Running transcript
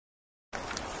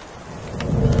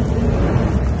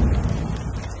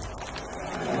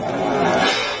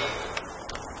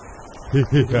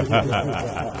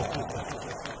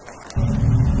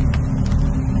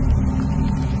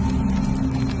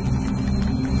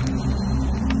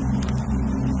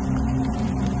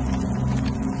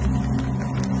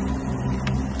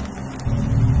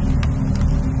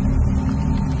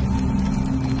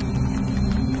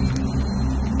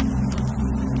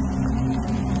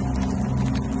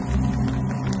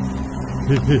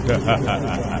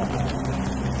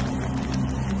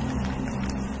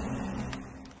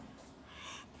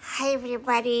Hi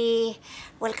everybody,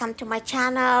 welcome to my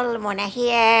channel. Mona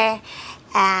here,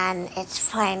 and it's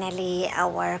finally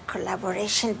our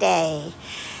collaboration day.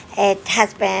 It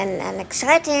has been an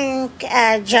exciting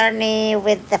journey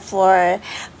with the 4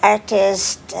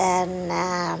 artists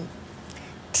and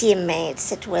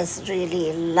teammates. It was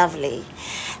really lovely.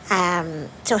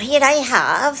 So here I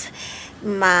have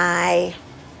my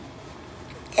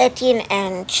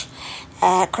 18-inch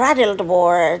cradled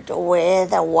board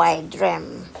with a wide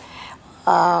rim,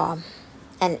 1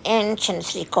 inch and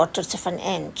 3/4 of an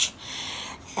inch,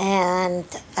 and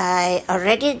I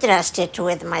already dressed it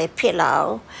with my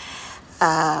pillow,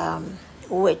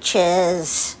 which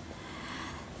is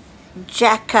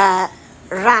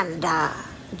Jacaranda.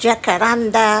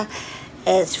 Jacaranda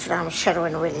is from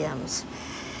Sherwin Williams.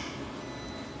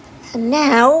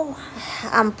 Now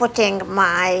I'm putting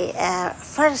my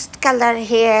first color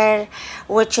here,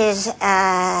 which is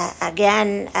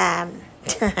again a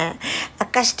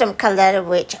custom color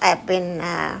which I've been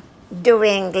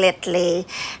doing lately,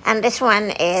 and this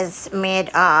one is made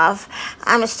of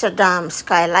Amsterdam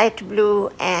Skylight Blue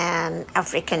and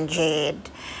African Jade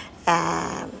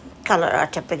color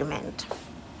art pigment.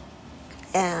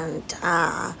 And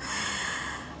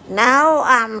now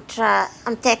I'm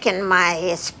taking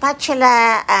my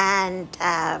spatula and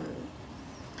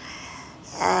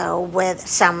with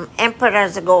some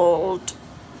Emperor's Gold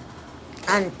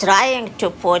and trying to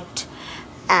put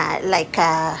like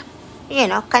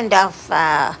kind of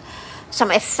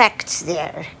some effects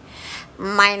there.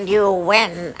 Mind you,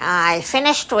 when I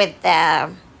finished with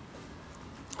the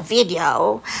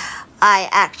video, I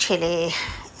actually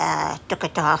took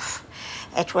it off.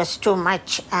 It was too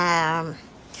much.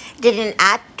 Didn't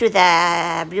add to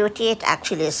the beauty. It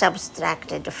actually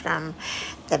subtracted from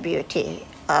the beauty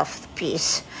of the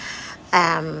piece.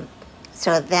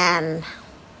 So then,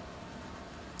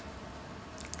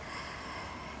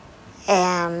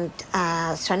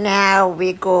 so now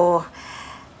we go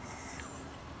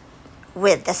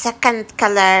with the second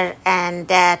color, and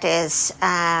that is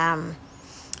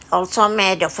also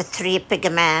made of 3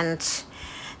 pigments.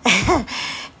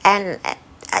 And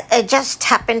I just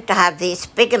happened to have these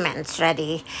pigments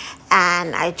ready,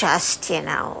 and I just,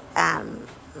 add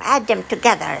them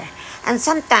together. And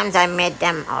sometimes I made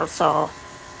them also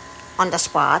on the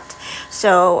spot.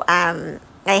 So I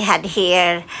had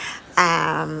here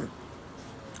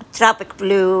Tropic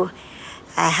Blue,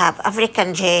 I have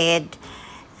African Jade,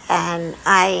 and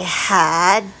I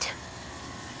had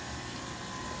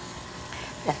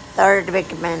the third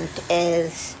pigment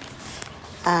is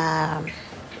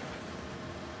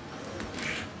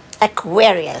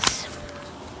Aquarius.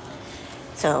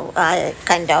 So I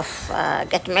kind of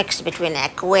get mixed between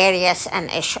Aquarius and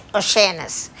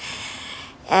Oceanus.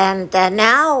 And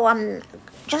now I'm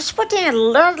just putting a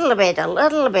little bit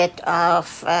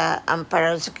of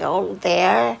Emperor's Gold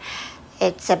there.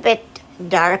 It's a bit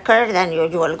darker than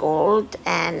usual gold,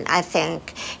 and I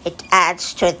think it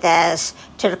adds to this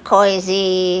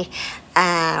turquoisey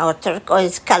or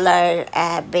turquoise color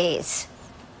base.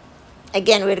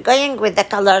 Again, we're going with the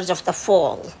colors of the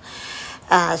fall.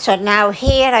 So now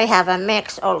here I have a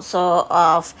mix also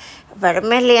of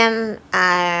vermilion,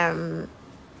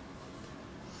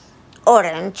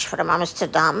 orange from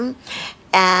Amsterdam,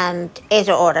 and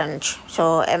Azo orange.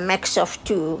 So a mix of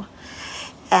 2.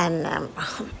 And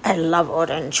I love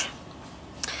orange.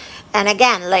 And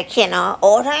again,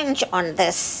 orange on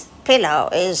this pillow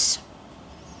is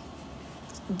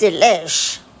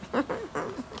delish.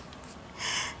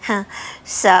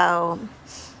 So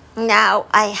now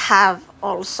I have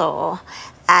also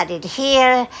added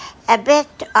here a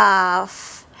bit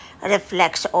of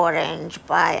Reflex Orange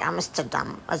by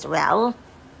Amsterdam as well.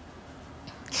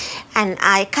 And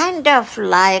I kind of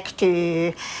like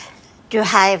to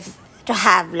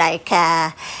have like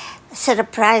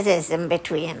surprises in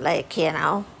between,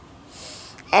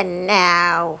 And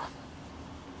now,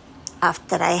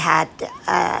 after I had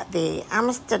the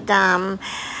Amsterdam,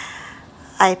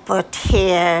 I put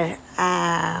here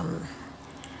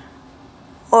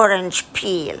orange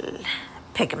peel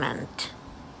pigment.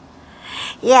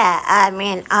 Yeah, I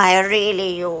mean, I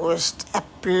really used a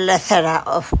plethora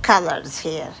of colors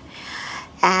here.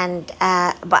 and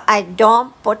but I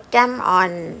don't put them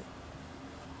on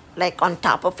like on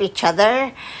top of each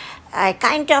other. I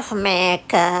kind of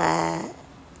make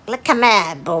like a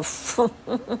map of,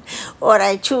 or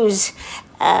I choose,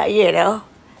 you know,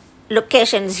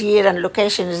 locations here and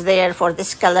locations there for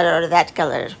this color or that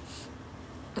color.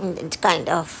 And it's kind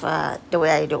of the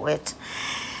way I do it.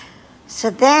 So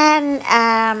then,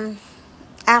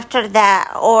 after the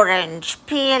orange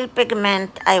peel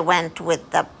pigment, I went with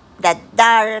that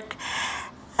dark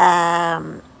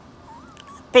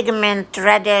pigment,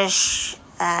 reddish,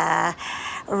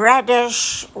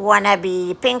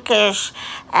 wannabe pinkish,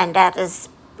 and that is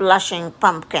blushing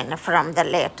pumpkin from the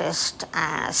latest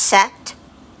set,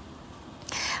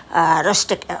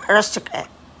 rustic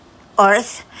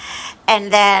earth,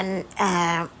 and then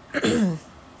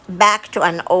back to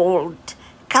an old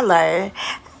color.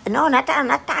 No, not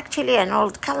actually an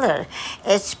old color.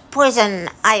 It's poison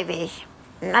ivy.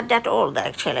 Not that old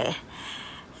actually.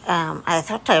 I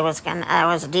thought I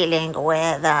was dealing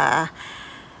with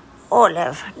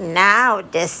olive. Now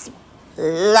this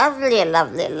lovely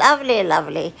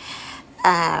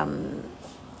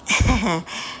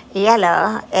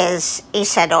yellow is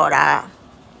Isadora.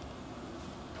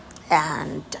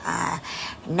 And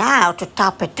now to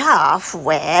top it off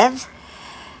with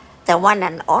the one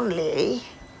and only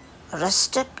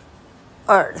rustic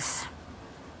earth.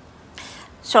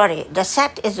 Sorry, the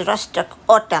set is rustic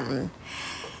autumn,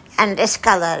 and this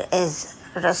color is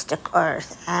rustic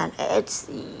earth, and it's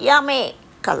yummy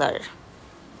color.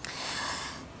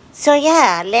 So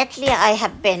yeah, lately I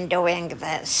have been doing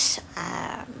this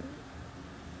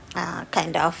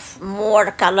kind of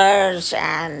more colors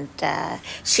and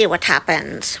see what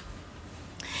happens.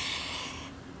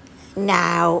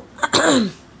 Now,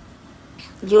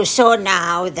 you saw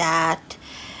now that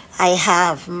I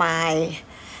have my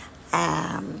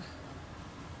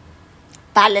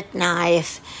palette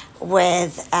knife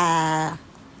with a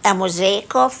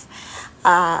mosaic of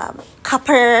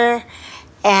copper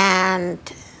and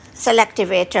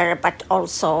selectivator, but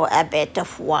also a bit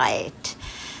of white.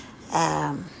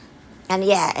 And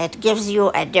yeah, it gives you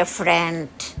a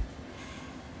different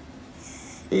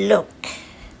look.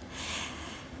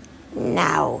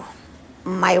 Now,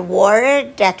 my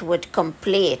word that would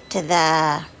complete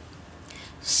the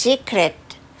secret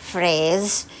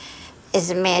phrase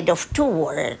is made of two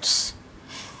words.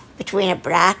 Between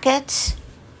brackets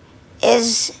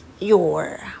is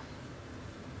your.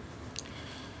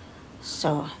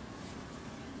 So,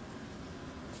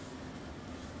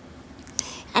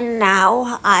 and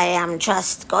now I am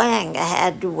just going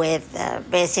ahead with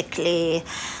basically,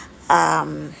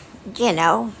 you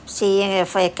know, seeing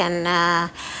if I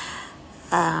can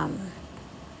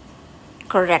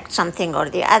correct something or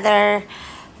the other.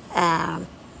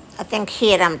 I think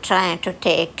here I'm trying to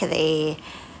take the,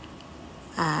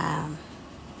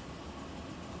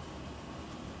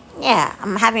 yeah,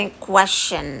 I'm having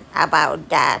question about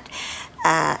that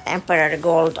Emperor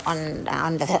Gold on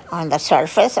the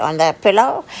surface, on the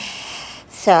pillow.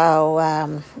 So,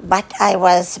 but I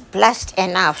was blessed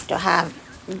enough to have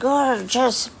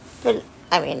gorgeous,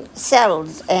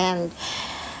 cells, and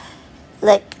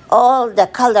like all the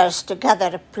colors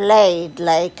together played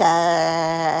like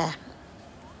an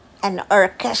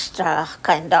orchestra,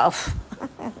 kind of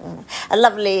a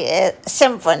lovely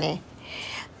symphony.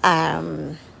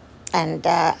 And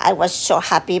I was so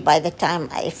happy by the time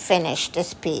I finished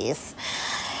this piece.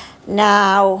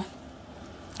 Now,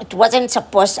 it wasn't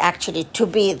supposed actually to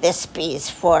be this piece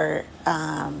for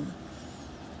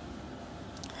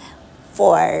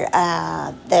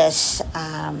this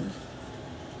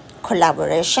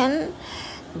collaboration,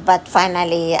 but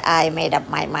finally I made up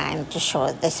my mind to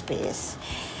show this piece.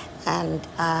 And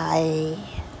I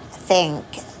think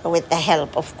with the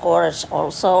help, of course,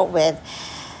 also with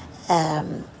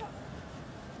the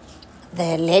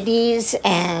ladies,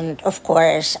 and of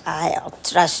course I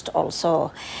trust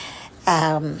also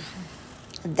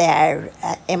their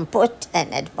input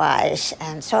and advice,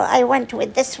 and so I went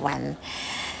with this one.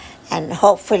 And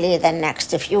hopefully the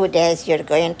next few days you're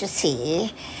going to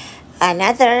see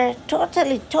another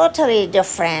totally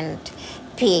different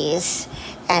piece,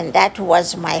 and that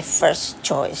was my first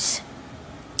choice.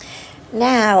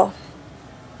 Now,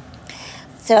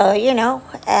 so you know,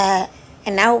 and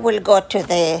now we'll go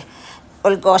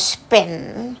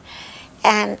spin,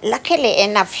 and luckily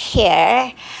enough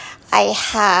here I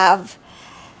have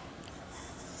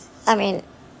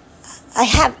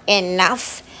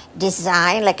enough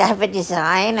design, like I have a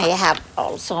design, I have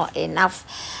also enough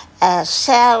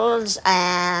cells,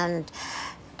 and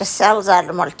the cells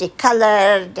are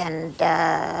multicolored, and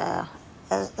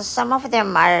some of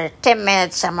them are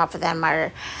timid, some of them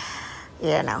are,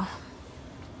 you know,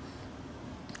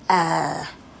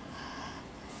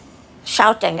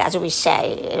 shouting, as we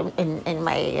say in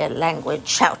my language,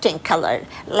 shouting color,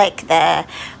 like the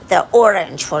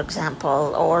orange, for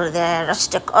example, or the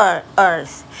rustic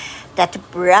earth, that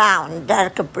brown,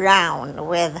 dark brown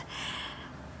with.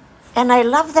 And I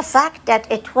love the fact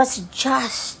that it was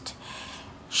just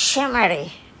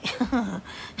shimmery.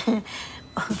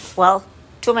 Well,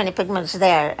 too many pigments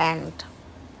there, and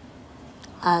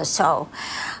so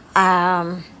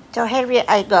here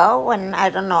I go, and I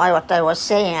don't know what I was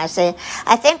saying. I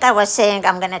think I was saying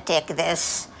I'm gonna take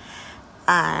this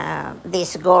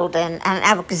golden,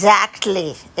 and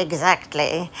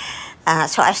exactly.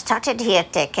 So I started here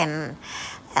taking,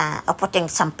 putting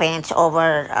some paints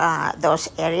over those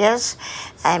areas.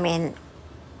 I mean,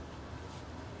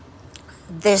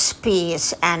 this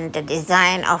piece and the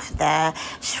design of the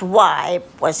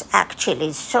swipe was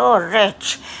actually so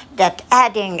rich that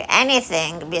adding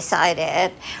anything beside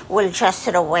it will just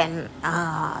ruin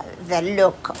the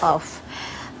look of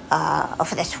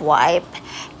the swipe,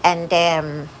 and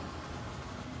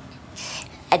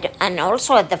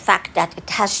also the fact that it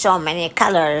has so many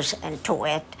colors into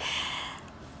it.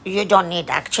 You don't need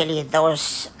actually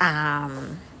those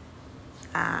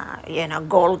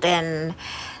golden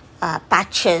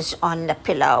patches on the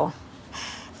pillow.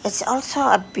 It's also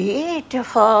a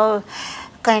beautiful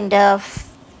kind of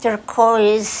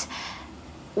turquoise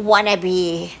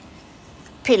wannabe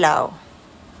pillow.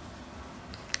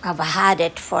 I've had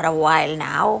it for a while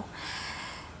now,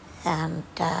 and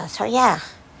so yeah.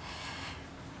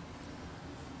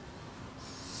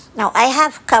 Now I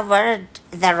have covered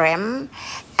the rim,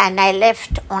 and I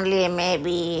left only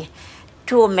maybe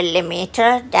 2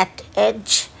 millimeter, that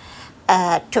edge,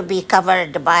 to be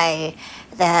covered by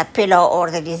the pillow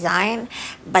or the design,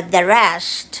 but the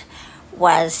rest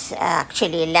was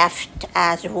actually left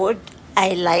as wood. I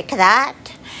like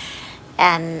that.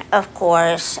 And of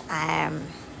course,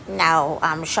 now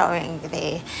I'm showing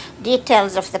the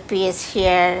details of the piece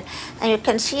here, and you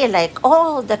can see like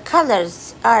all the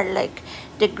colors are like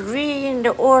the green,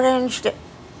 the orange,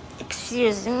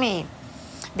 excuse me,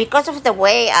 because of the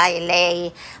way I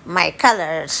lay my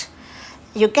colors,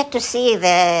 you get to see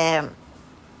the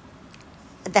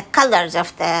colors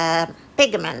of the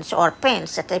pigments or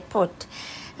paints that I put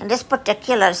in this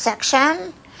particular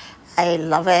section. I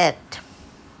love it.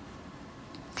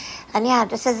 And yeah,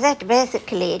 this is it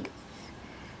basically.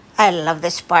 I love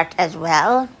this part as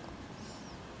well.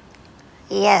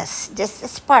 Yes,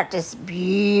 this part is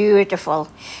beautiful.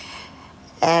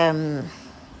 When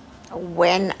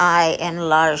I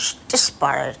enlarged this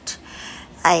part,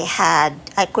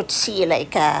 I could see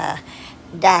like that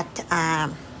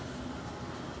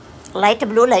light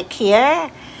blue, like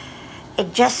here.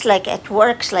 It just like it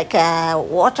works like a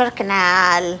water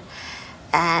canal,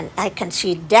 and I can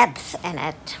see depth in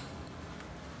it.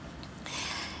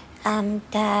 And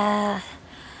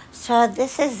so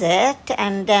this is it.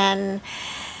 And then,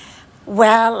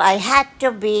 well, I had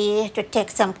to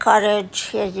take some courage.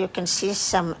 Here you can see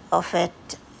some of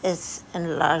it is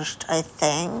enlarged, I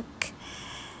think.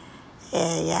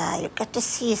 Yeah, you get to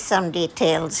see some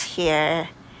details here.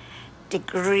 The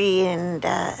green,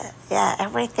 yeah,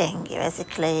 everything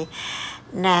basically.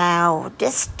 Now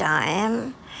this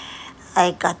time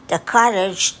I got the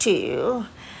courage to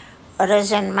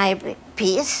resin my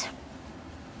piece,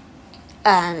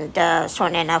 and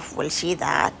soon enough we'll see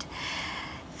that.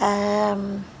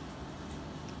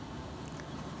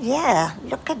 Yeah,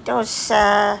 look at those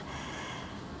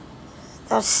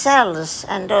cells,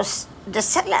 and the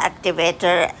cell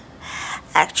activator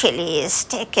actually is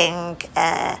taking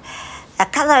a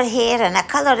color here and a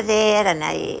color there, and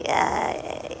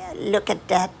I look at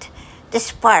that,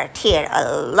 this part here. I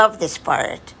love this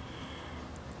part.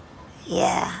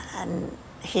 Yeah, and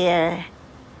here,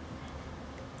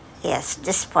 yes,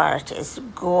 this part is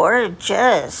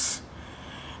gorgeous.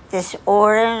 This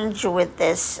orange with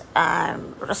this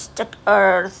rustic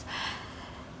earth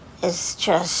is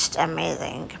just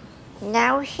amazing.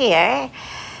 Now here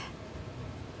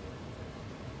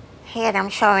I'm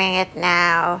showing it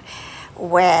now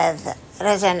with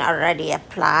resin already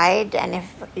applied, and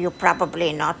if you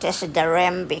probably noticed, the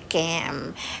rim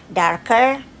became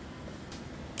darker.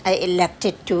 I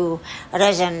elected to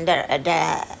resin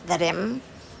the rim,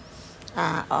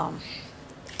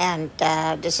 and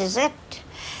this is it.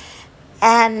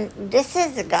 And this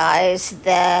is, guys,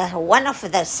 one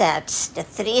of the sets, the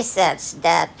 3 sets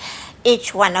that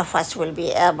each one of us will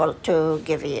be able to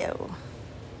give you.